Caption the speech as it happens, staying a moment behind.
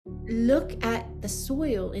look at the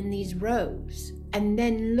soil in these rows, and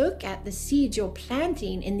then look at the seeds you're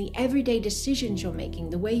planting in the everyday decisions you're making,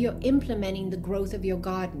 the way you're implementing the growth of your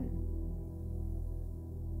garden.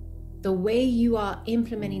 The way you are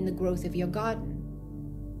implementing the growth of your garden.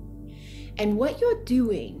 And what you're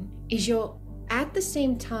doing is you're at the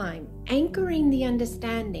same time anchoring the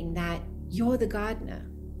understanding that you're the gardener.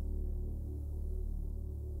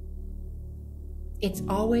 It's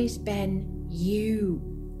always been you.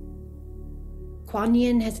 Kuan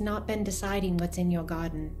Yin has not been deciding what's in your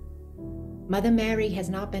garden. Mother Mary has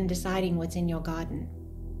not been deciding what's in your garden.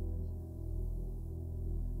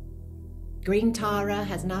 Green Tara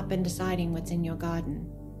has not been deciding what's in your garden.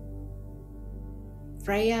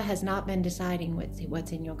 Freya has not been deciding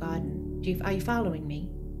what's in your garden. Are you following me?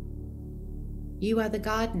 You are the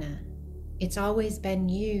gardener. It's always been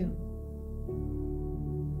you.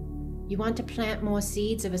 You want to plant more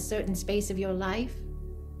seeds of a certain space of your life?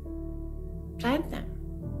 Plant them.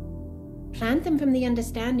 Plant them from the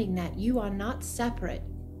understanding that you are not separate,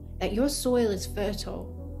 that your soil is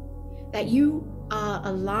fertile, that you are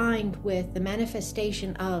aligned with the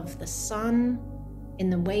manifestation of the sun in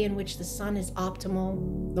the way in which the sun is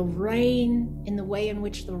optimal, the rain in the way in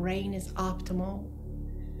which the rain is optimal,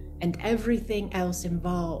 and everything else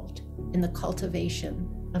involved in the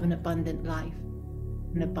cultivation of an abundant life,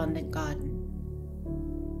 an abundant garden.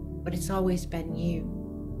 But it's always been you.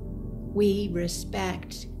 We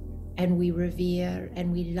respect and we revere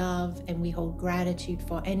and we love and we hold gratitude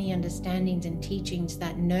for any understandings and teachings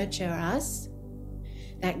that nurture us,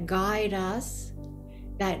 that guide us,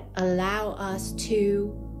 that allow us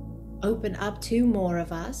to open up to more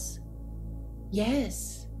of us.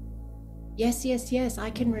 Yes. Yes. I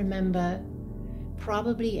can remember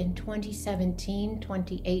probably in 2017,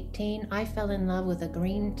 2018, I fell in love with a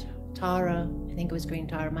green Tara. I think it was green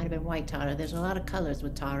Tara, might have been white Tara. There's a lot of colors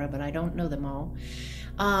with Tara, but I don't know them all.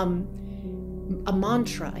 A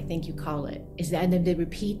mantra, I think you call it, is that, and then they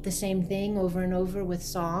repeat the same thing over and over with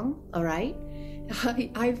song, all right?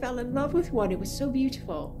 I fell in love with one. It was so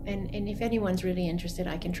beautiful. And if anyone's really interested,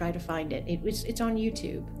 I can try to find it. It's on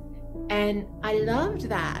YouTube. And I loved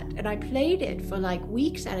that. And I played it for like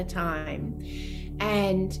weeks at a time.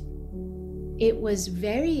 And it was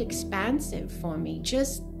very expansive for me,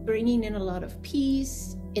 just bringing in a lot of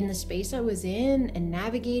peace in the space I was in and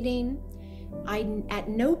navigating. I at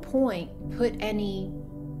no point put any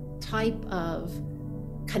type of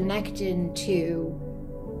connection to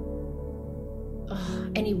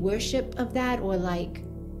any worship of that, or like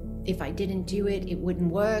if I didn't do it, it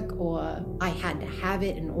wouldn't work, or I had to have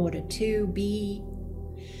it in order to be.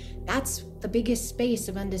 That's the biggest space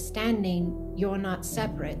of understanding you're not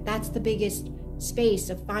separate. That's the biggest space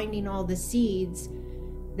of finding all the seeds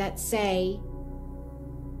that say,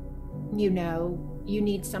 you know, you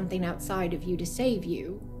need something outside of you to save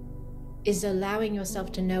you, is allowing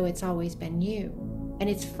yourself to know it's always been you. And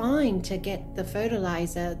it's fine to get the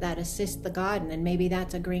fertilizer that assists the garden, and maybe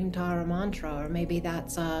that's a green Tara mantra, or maybe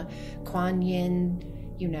that's a Kuan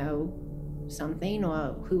Yin, you know, something,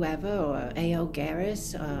 or whoever, or A.O.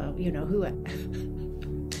 Garris, you know, whoever.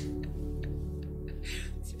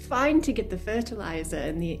 It's fine to get the fertilizer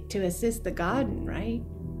and to assist the garden, right?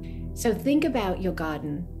 So think about your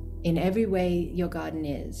garden in every way your garden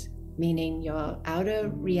is, meaning your outer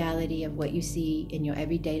reality of what you see in your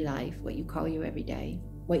everyday life, what you call your everyday,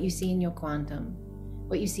 what you see in your quantum,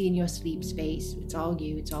 what you see in your sleep space. It's all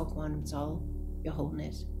you, it's all quantum, it's all your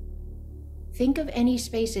wholeness. Think of any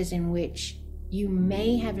spaces in which you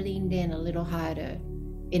may have leaned in a little harder,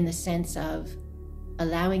 in the sense of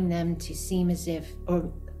allowing them to seem as if,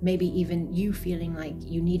 or maybe even you feeling like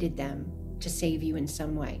you needed them to save you in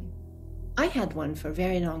some way. I had one for a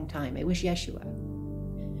very long time. It was Yeshua.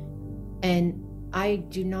 And I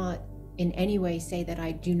do not in any way say that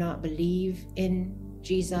I do not believe in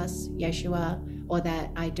Jesus, Yeshua, or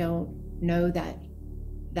that I don't know that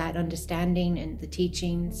understanding and the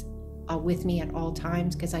teachings are with me at all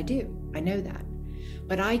times, because I do. I know that.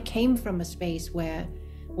 But I came from a space where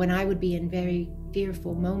when I would be in very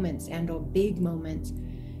fearful moments and or big moments,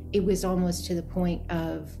 it was almost to the point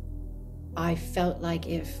of I felt like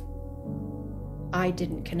if I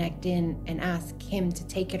didn't connect in and ask him to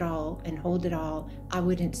take it all and hold it all, I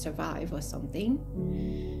wouldn't survive, or something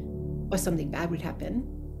bad would happen.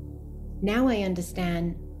 Now I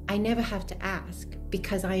understand I never have to ask,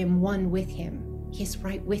 because I am one with him. He's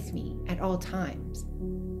right with me at all times.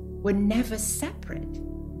 We're never separate.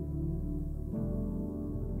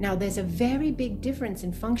 Now there's a very big difference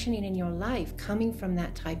in functioning in your life coming from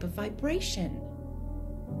that type of vibration.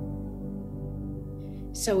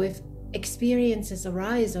 So if experiences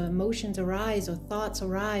arise, or emotions arise, or thoughts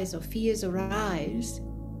arise, or fears arise,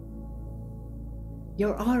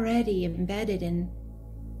 you're already embedded and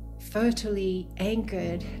fertily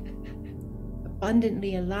anchored,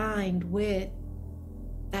 abundantly aligned with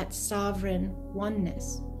that sovereign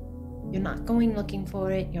oneness. You're not going looking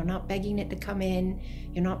for it. You're not begging it to come in.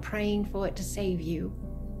 You're not praying for it to save you.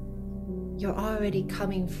 You're already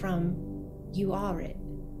coming from, you are it.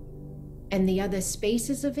 And the other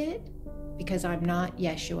spaces of it, because I'm not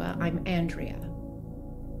Yeshua, I'm Andrea.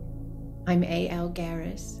 I'm A.L.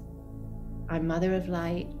 Garris. I'm Mother of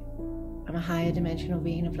Light. I'm a higher dimensional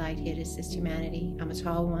being of light here to assist humanity. I'm a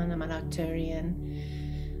tall one. I'm an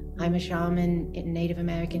Arcturian. I'm a shaman, a Native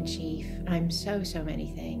American chief. I'm so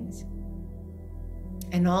many things.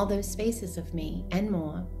 And all those spaces of me and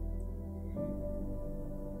more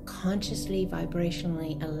consciously,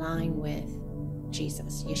 vibrationally align with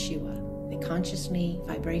Jesus, Yeshua. They consciously,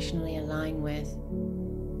 vibrationally align with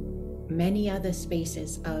many other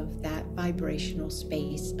spaces of that vibrational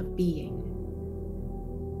space of being.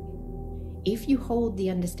 If you hold the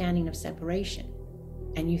understanding of separation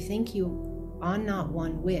and you think you are not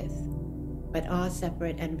one with, but are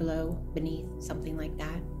separate and below, beneath, something like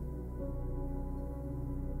that,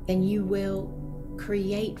 then you will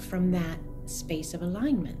create from that space of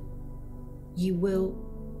alignment. You will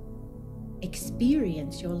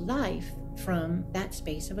experience your life from that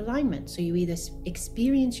space of alignment. So you either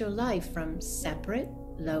experience your life from separate,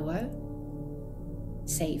 lower,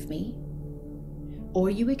 save me, or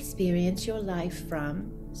you experience your life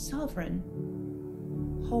from sovereign,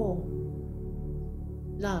 whole,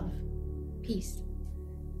 love, peace.